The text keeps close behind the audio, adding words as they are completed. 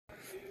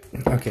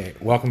Okay,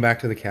 welcome back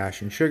to the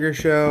Cash and Sugar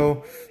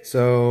Show.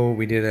 So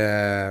we did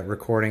a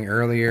recording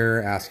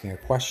earlier asking a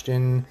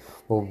question.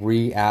 We'll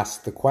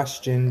re-ask the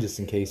question just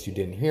in case you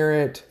didn't hear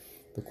it.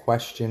 The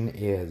question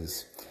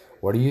is,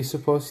 what are you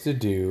supposed to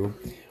do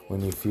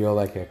when you feel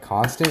like a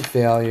constant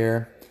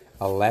failure,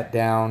 a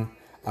letdown,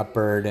 a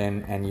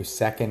burden, and you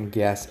second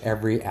guess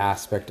every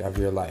aspect of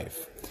your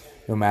life?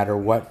 No matter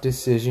what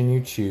decision you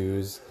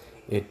choose,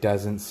 it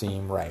doesn't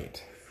seem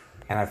right.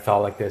 And I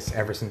felt like this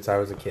ever since I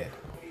was a kid.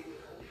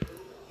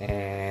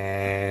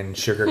 And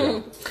Sugar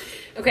Go.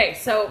 Okay,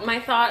 so my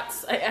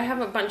thoughts, I have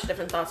a bunch of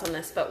different thoughts on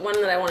this, but one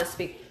that I want to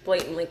speak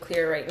blatantly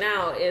clear right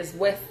now is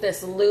with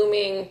this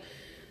looming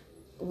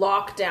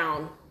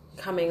lockdown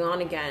coming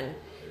on again,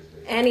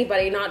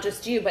 anybody, not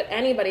just you, but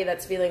anybody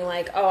that's feeling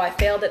like, oh, I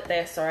failed at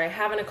this, or I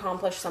haven't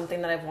accomplished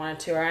something that I've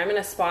wanted to, or I'm in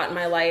a spot in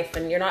my life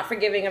and you're not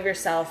forgiving of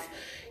yourself,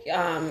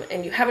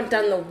 and you haven't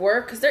done the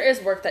work, because there is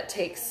work that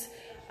takes,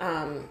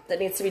 that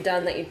needs to be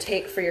done, that you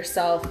take for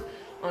yourself,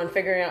 on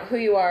figuring out who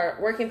you are,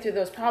 working through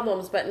those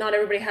problems, but not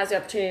everybody has the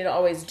opportunity to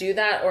always do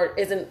that or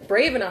isn't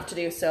brave enough to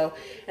do so.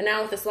 And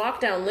now with this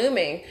lockdown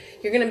looming,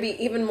 you're going to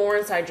be even more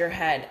inside your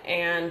head.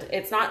 And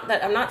it's not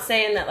that, I'm not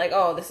saying that like,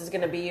 oh, this is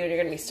going to be you and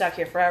you're going to be stuck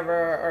here forever,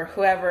 or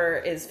whoever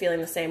is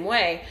feeling the same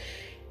way.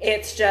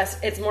 It's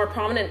just, it's more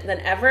prominent than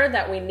ever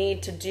that we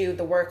need to do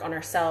the work on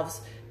ourselves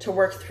to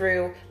work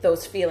through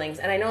those feelings.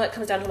 And I know that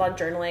comes down to a lot of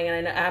journaling,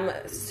 and I know I'm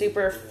a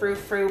super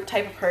frou-frou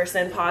type of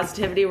person,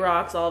 positivity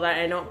rocks, all that.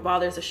 I know it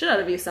bothers the shit out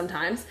of you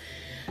sometimes.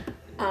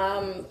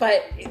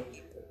 But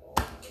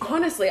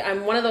honestly,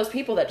 I'm one of those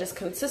people that just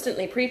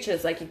consistently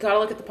preaches, like, you gotta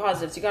look at the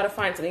positives, you gotta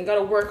find something, you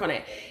gotta work on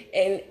it.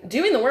 And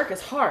doing the work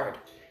is hard.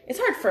 It's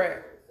hard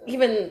for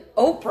even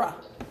Oprah,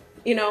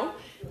 you know?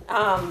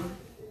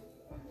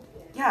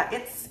 Yeah,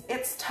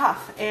 it's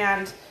tough.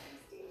 And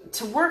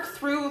to work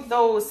through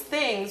those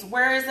things,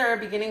 where is there a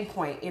beginning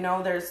point? You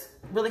know, there's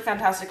really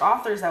fantastic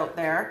authors out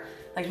there,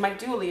 like Mike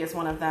Dooley is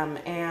one of them,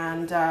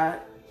 and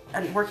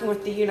working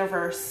with the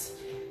universe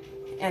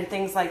and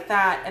things like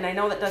that. And I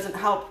know that doesn't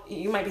help.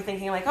 You might be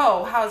thinking like,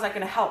 oh, how is that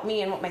going to help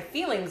me and what my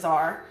feelings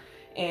are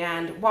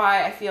and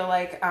why I feel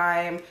like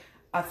I'm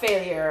a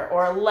failure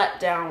or a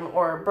letdown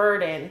or a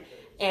burden.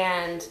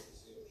 And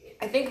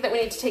I think that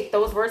we need to take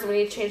those words and we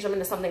need to change them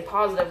into something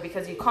positive,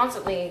 because you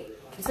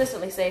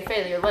consistently say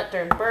failure,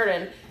 letdown,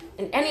 burden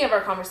in any of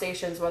our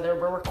conversations, whether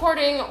we're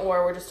recording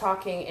or we're just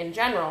talking in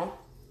general.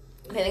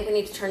 I think we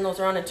need to turn those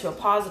around into a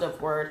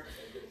positive word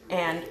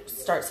and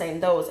start saying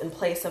those in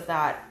place of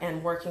that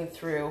and working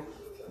through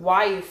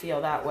why you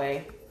feel that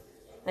way.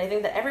 And I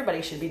think that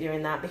everybody should be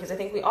doing that, because I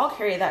think we all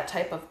carry that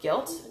type of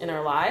guilt in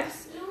our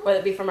lives, whether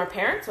it be from our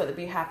parents, whether it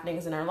be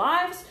happenings in our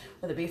lives,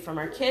 whether it be from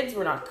our kids,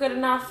 we're not good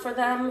enough for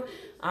them.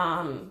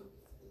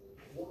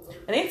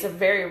 I think it's a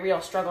very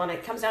real struggle, and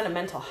it comes down to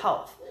mental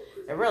health.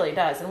 It really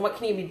does. And what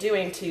can you be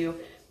doing to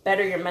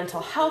better your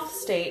mental health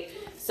state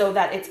so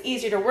that it's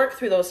easier to work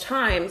through those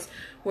times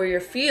where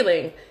you're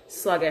feeling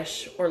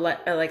sluggish or like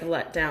a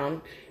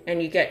letdown,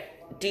 and you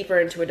get deeper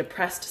into a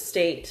depressed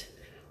state,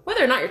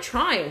 whether or not you're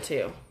trying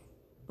to.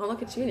 Oh,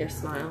 look at you and your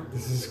smile.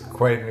 This is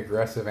quite an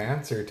aggressive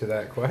answer to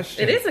that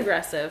question. It is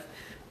aggressive.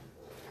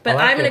 But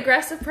I'm an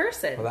aggressive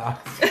person. Well,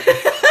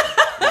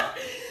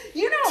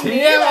 you know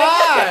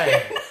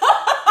TMI!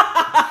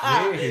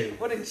 me.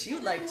 Wouldn't you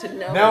like to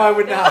know? No, I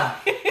would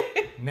not.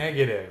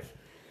 Negative.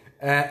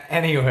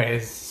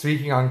 Anyways,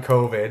 speaking on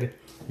COVID,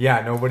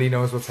 yeah, nobody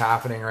knows what's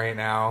happening right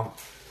now.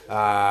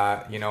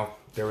 You know,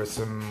 there was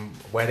some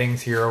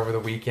weddings here over the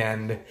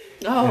weekend.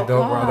 Oh, God.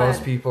 Are those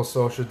people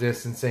social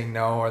distancing?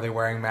 No. Are they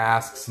wearing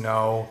masks?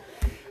 No.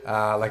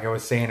 Like I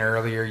was saying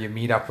earlier, you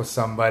meet up with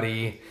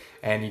somebody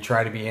and you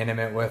try to be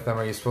intimate with them.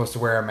 Are you supposed to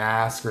wear a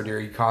mask, or are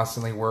you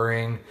constantly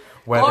worrying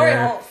glory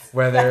holes,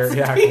 whether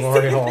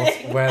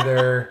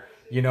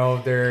you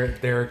know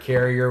they're a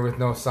carrier with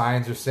no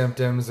signs or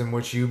symptoms, in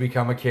which you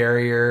become a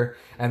carrier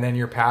and then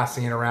you're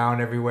passing it around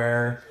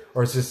everywhere,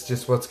 or is this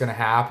just what's going to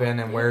happen?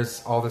 And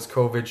where's all this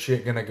COVID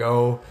shit going to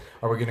go?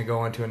 Are we going to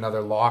go into another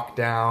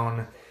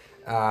lockdown?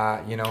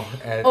 You know,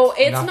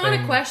 it's not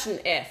a question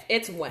if,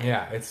 it's when.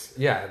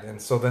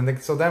 And so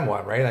then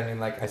what, right? I mean,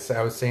 like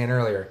I was saying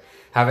earlier,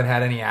 haven't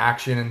had any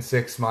action in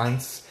 6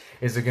 months.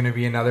 Is it going to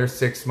be another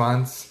 6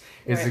 months?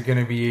 Is it going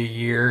to be a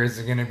year? Is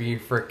it going to be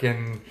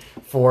freaking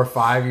 4 or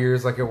 5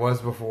 years like it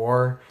was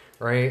before?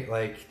 Right?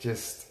 Like,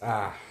 just,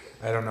 I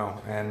don't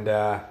know. And,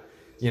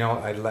 you know,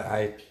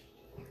 I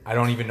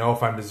don't even know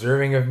if I'm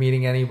deserving of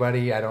meeting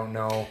anybody. I don't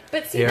know.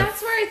 But see,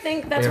 that's where I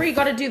think where you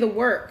got to do the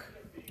work.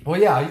 Well,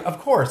 yeah, of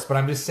course. But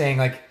I'm just saying,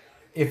 like,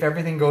 if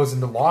everything goes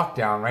into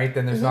lockdown, right,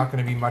 then there's not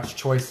going to be much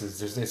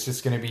choices. It's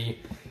just going to be,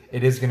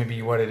 it is going to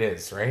be what it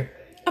is, right?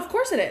 Of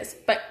course it is.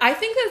 But I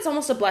think that it's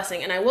almost a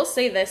blessing. And I will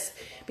say this,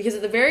 because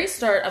at the very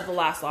start of the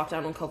last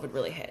lockdown when COVID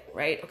really hit,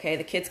 right? Okay,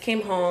 the kids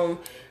came home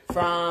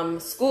from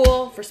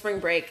school for spring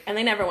break and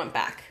they never went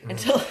back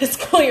until the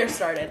school year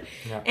started.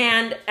 Yeah.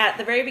 And at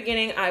the very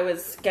beginning, I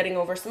was getting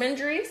over some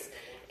injuries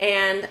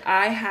and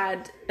I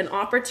had an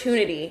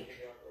opportunity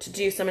to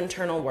do some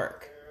internal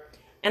work.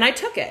 And I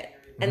took it.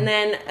 And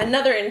then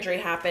another injury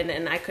happened,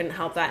 and I couldn't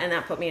help that, and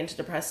that put me into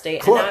depressed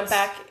state. Close. And now I'm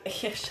back.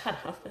 Yeah, shut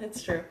up.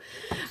 It's true.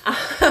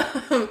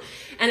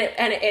 And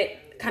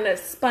it kind of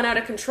spun out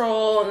of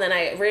control, and then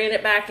I reined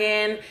it back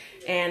in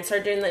and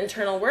started doing the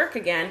internal work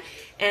again.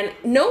 And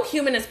no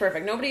human is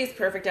perfect. Nobody is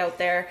perfect out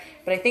there.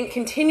 But I think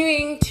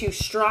continuing to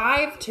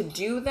strive to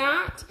do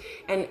that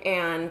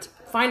and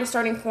find a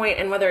starting point,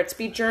 and whether it's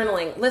be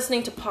journaling,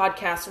 listening to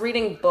podcasts,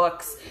 reading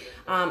books.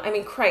 I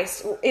mean,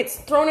 Christ, it's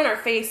thrown in our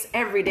face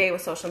every day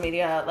with social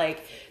media,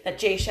 like that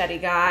Jay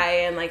Shetty guy,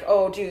 and like,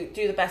 oh, do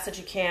the best that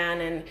you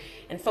can,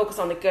 and focus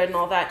on the good and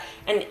all that.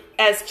 And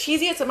as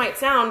cheesy as it might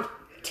sound,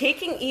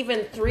 taking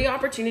even 3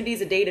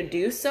 opportunities a day to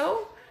do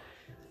so,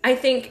 I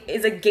think,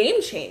 is a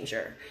game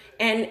changer.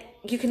 And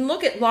you can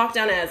look at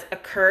lockdown as a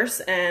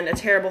curse and a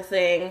terrible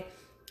thing,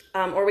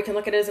 or we can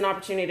look at it as an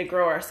opportunity to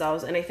grow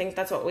ourselves. And I think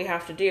that's what we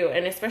have to do.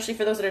 And especially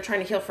for those that are trying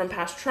to heal from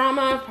past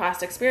trauma,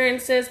 past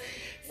experiences,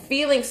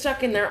 feeling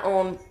stuck in their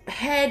own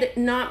head,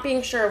 not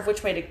being sure of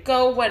which way to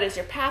go, what is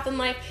your path in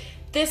life,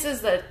 this is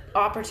the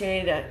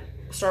opportunity to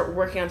start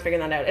working on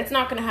figuring that out. It's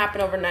not going to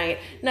happen overnight.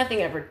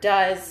 Nothing ever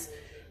does,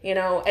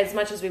 as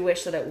much as we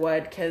wish that it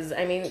would. Because,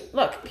 I mean,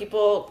 look,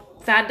 people...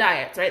 fad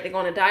diets, right? They go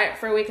on a diet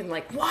for a week and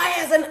like, why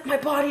hasn't my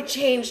body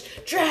changed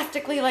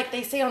drastically like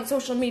they say on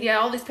social media,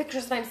 all these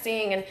pictures that I'm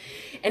seeing, and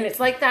it's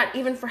like that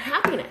even for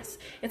happiness.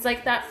 It's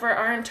like that for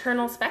our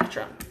internal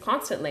spectrum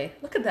constantly.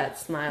 Look at that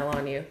smile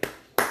on you.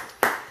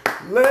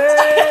 Look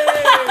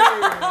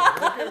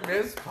at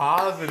Miss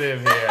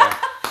Positive here.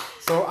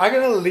 So I'm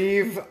going to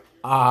leave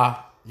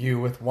you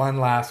with one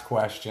last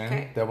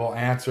question that we'll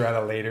answer at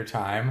a later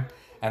time,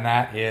 and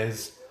that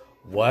is,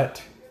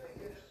 what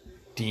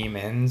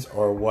demons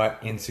or what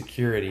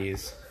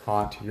insecurities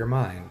haunt your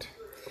mind?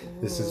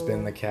 This has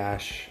been the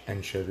Cash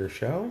and Sugar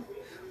Show.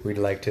 We'd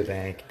like to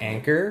thank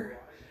Anchor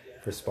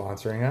for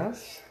sponsoring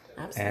us.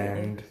 Absolutely.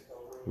 And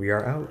we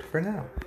are out for now.